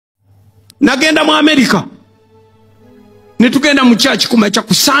nagenda mu America netugenda mu church kumacha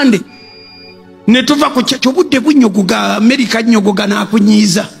ku Sunday netuva ku church obudde bunyogoga America nyogoga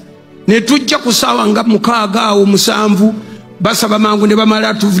nakunyiza netujja kusawa nga mukaaga awo musanvu basaba mangu ne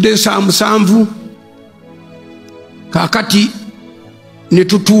bamala tuvude saa musanvu kakati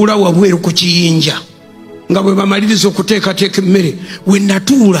netutuula wabweru ku kiyinja nga bwe bamaliriza okuteekateeka emmere we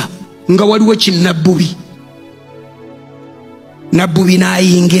natuula nga waliwo kinnabbubi nabbubi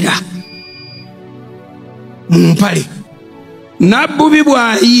n'ayingira mu mpale nabbubi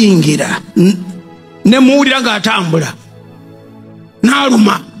bw'ayingira ne muwulira ng'atambula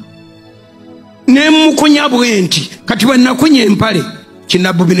n'aluma ne mukunya bwe nti kati bwe nakunya empale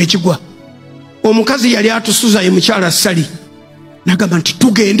kinnabbubi ne kigwa omukazi yali atusuza ye mukyala Sali nagamba nti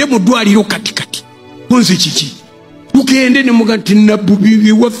tugende mu ddwaliro katikati kunze kiki tugende ne muga nti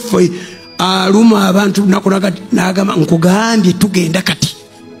nabbubi waffe aluma abantu nakunagati nagamba nkugambye tugenda kati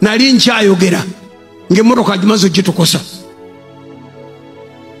nali nkyayogera ng'emmotoka gimaze ogitukosa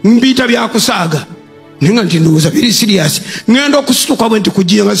mbita byakusaaga nenga nti ndowooza biri serious ngenda okusituka bwe nti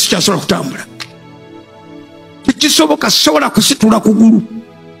kugiye nga sikyasobola kutambula tekisoboka sobola kusitula kugulu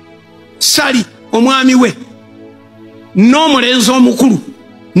Sali omwami we n'omulenzi omukulu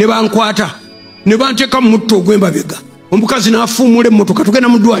ne bankwata ne banteeka mu mutto ogw'embabega omukazi n'afuumula emmotoka tugenda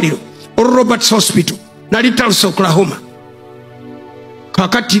mu ddwaliro Roberts Hospital nali Tulsa Oklahoma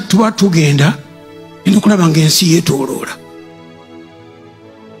kakati tuba tugenda endokulaba ng'ensi yeetooloola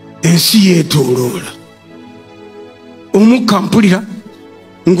omukka mpulira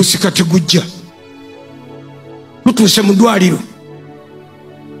ngusika tegujja tutuuse mu ddwaliro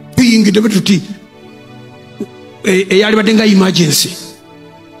tuyingidde bwe tuti eyali badde nga emergency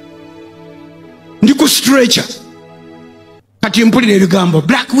ndi ku stretcher kati mpulira ebigambo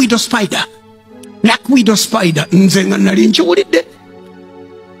black widow spider nze nga nali nkiwulidde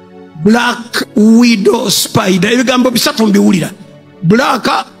black widow spider ebigambo bisatu mbiwulira black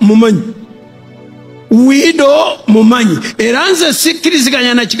mumanyi widow mumanyi era nze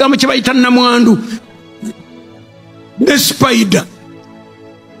sikkiriziganya na kigambo kye bayita namwandu ne spider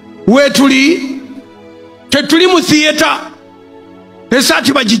wetuli tetuli mu theater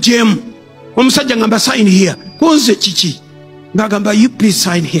esaati bagijeemu omusajja ngamba sign here kunze kiki ngagamba you please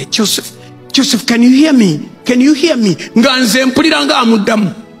sign here Joseph can you hear me nga nze mpulira nga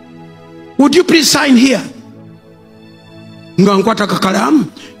amuddamu would you please sign here nga nkwata kakalamu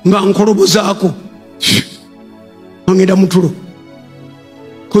nga nkolobozaako ngenda mutulo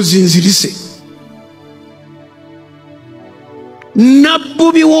kuzinzirise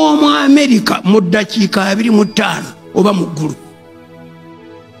nabbubi w'omu America mu ddakiika 25 oba mu ggulu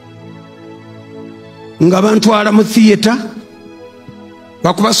nga bantwala mu theater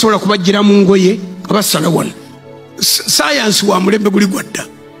bakubasobola kubajjira mu ngoye nga basala wano sayansi wa mulembe guli gwadda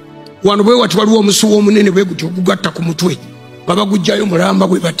wano bwe wati waliwo omusuwa omunene bwe gutyo ogugatta ku mutwe nga bagujjayo mulamba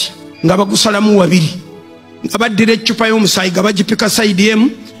bwe bati nga bagusalamu wabiri nga baddira eccupa y'omusaayi nga bagipika sayidi emu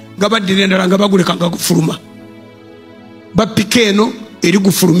nga baddira endala nga baguleka nga gufuluma bapika eno eri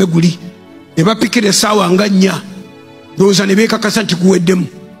gufulume guli ne bapikira essaawa nga 4 ndowooza ne beekakasa nti guweddemu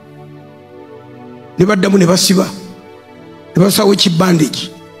ne baddamu ne basiba ne basawo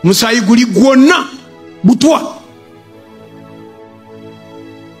ekibandegi musaayi guli gwonna butwa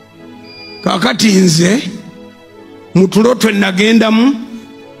kakati nze mu tulo twe nagendamu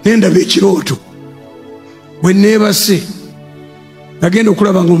nendaba ekirooto bwe neebase nagenda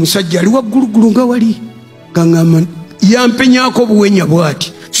okulaba nga omusajja ali waggulugulu nga wali gaŋŋamba yampenyaako obuwenya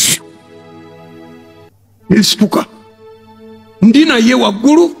bw'ati nesituka ndi naye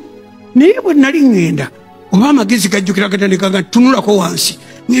waggulu naye bwe nali ŋŋenda oba amagezi gajjukira gatandikaga tunulako wansi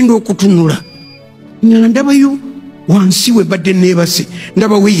ŋŋenda okutunula nga ndabayo wansi we badde neebase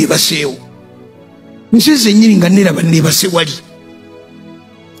ndaba we yeebaseewo nze zennyini nga neraba neebase wali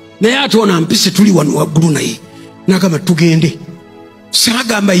naye ate ona mpise tuli wano waggulu naye nagamba tugende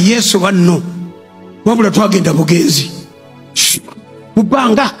saagamba yesu banno wabula twagenda bugenzi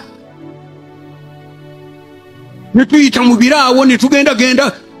bubbanga netuyita mu biraawo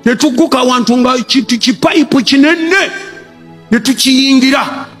netugendagenda netugguka awantu nga kipayipu kinene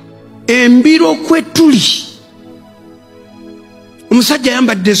netukiyingira embiro kwe tuli omusajja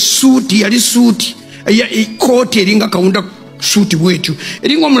ayambadde suuti yali suuti kooti eringa kawunda suuti bwetyo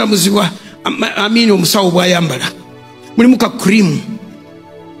eringa omulamuzi wa amini omusawo bwayambala mulimu ka krimu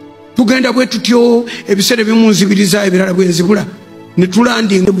tugenda bwe tutyo ebiseera ebimu nzibiriza ebirala bwe nzibula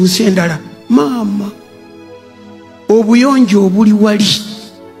netulandinga ebuusi endala maama obuyonjo obuli wali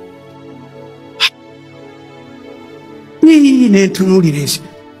nentunuulira ensi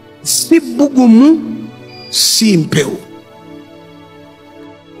si bbugumu si mpewo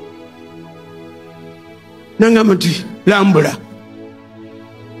nangamba nti lambula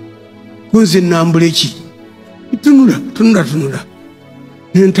kunze nambula eki tunula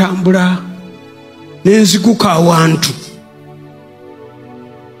nentambula nenziguka awantu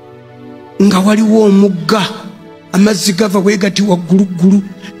nga waliwo omugga amazzi gava bwegati wagguluggulu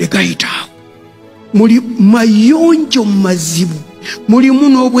negayitaawo muli mayonjo mazibu mulimu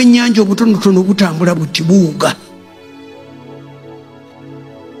n'obwennyanja obutonotono butambula buti buuga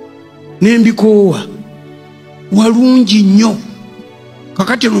nembikoowa walungi nnyo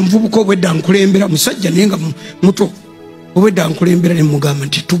kakati omuvubuka obwedda nkulembera musajja naye nga muto obwedda nkulembera nemugamba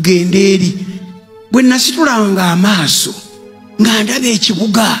nti tugende eri bwe nasitulanga amaaso nga ndaba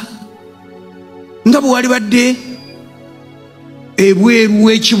ekibuga nga bwe wali badde ebweru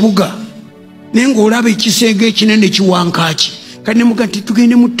w'ekibuga naye ng'olaba ekisenge ekinene kiwankaaki kati nemuga nti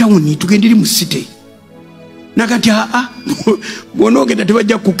tugende mu tawuni tugende eri mu site naga nti aa bwonoogenda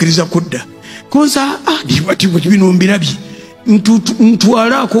tebajja kukkiriza kudda konsa bati bino mbirabye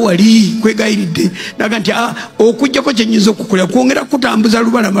ntwalaako wali kwegayiridde naga nti okujjako kyenyinza okukola kwongera kutambuza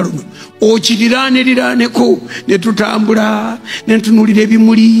lubalama luno okiriraaneko netutambula nentunulira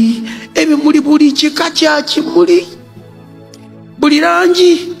ebimuli buli kika kya kimuli buli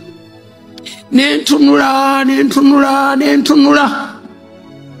langi nentunula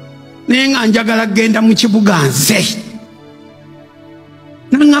naye nga njagala genda mu kibuga nze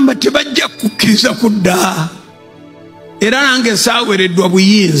nangamba tebajja kukkiriza kudda era nange saawereddwa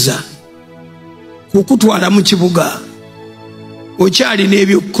buyinza kukutwala mu kibuga okyalina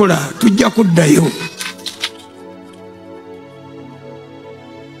ebyokukola tujja kuddayo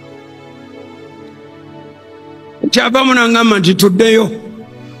kyavamu nangamba nti tuddeyo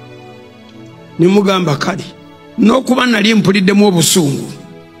nemugamba kale n'okuba nali mpuliddemu obusungu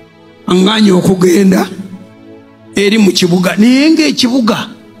aŋŋaanya okugenda eri mu kibuga naye ng'ekibuga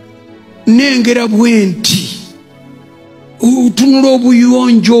nengera bwe nti otunula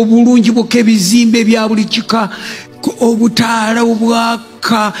obuyonjo obulungi bwokka ebizimbe ebya buli kika obutaala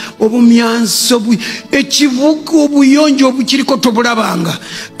obwaka obumyanso ekibuga obuyonjo obukiriko tobulabanga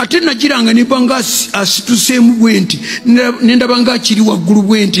ate nagiranga nebanga asituseemu bwe nti nendaba nga akiri waggulu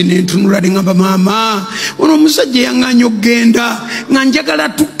bwe nti nentunula neŋamba maama ono omusajja yaŋŋaanya okugenda nga njagala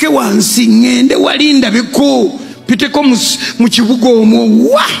tukke wansi ŋŋende wali ndabeko piteko mu kibuga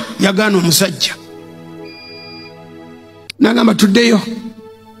omwo wa yagaana omusajja nagamba tuddeyo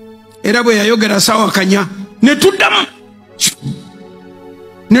era bwe yayogera saawa kanya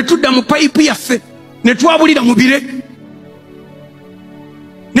netudda mu payipu yaffe netwabulira mu bire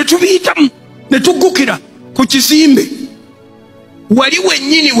netubiyitamu netuggukira ku kisimbe wali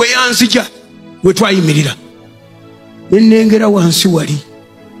wennyini we yanzija we twayimirira nenengera wansi wali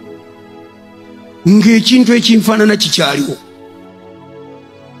ng'ekintu ekinfaanana kikyaliwo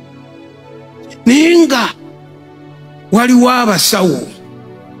naye nga waliwo abasawo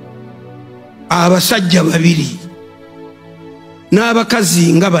abasajja babiri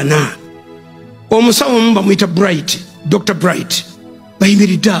n'abakazi nga bana omusawo omu bamuyita Bright, Dr. Bright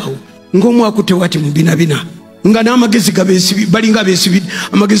bayimiridde awo ng'omu akutte wati mu binabina nga n'amagezi gabeesibye balinga abeesibye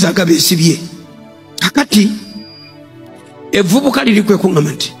amagezi agabeesibye kakati evvubuka liri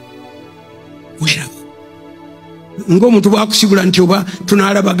kwekuŋŋama nti weeraba ng'omuntu bwakusibula nti oba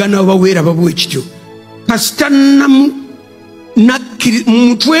tunaalabagana oba weeraba bwekityo kasita mu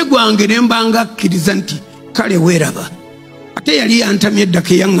mutwe gwange nembanga akkiriza nti kale weeraba ate yali yantamye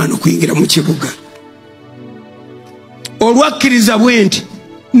eddaka eyaŋŋaana okuyingira mu kibuga olwakkiriza bwe nti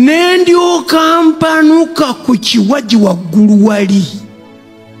nendyoka mpanuka ku kiwaji waggulu wali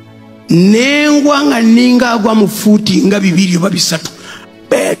nengwa nga ninga agwa mu fuuti nga 2 oba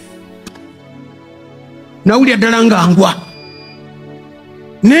 3 nawulira ddala nga ngwa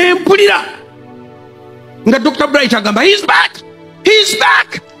nempulira nga Dr. Bright agamba he's back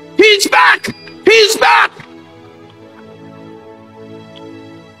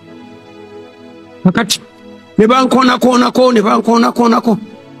kakati nebankoonako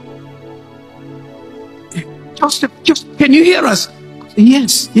just can you hear us?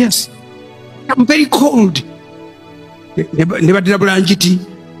 Yes I'm very cold. Nebaddira bulangiti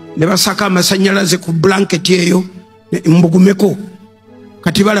nebasaka amasanyalaze ku blanketi eyo mbugumeko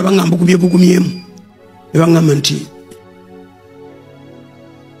kati balaba nga mbugumyemu nebangamba nti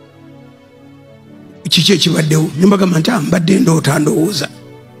kiki ekibaddewo nembagamba nti mbadde ndoota ndowooza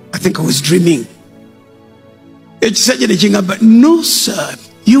I think I was dreaming. Ekisajja nekingamba no sir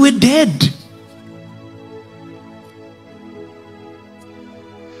you were dead.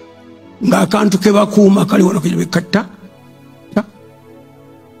 Ng'akantu ke bakuuma kali wano kekatta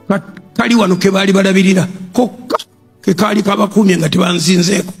kali wano ke baali balabirira kokka ke kaali kabakuumye nga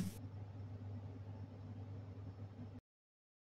tebanzinzeeko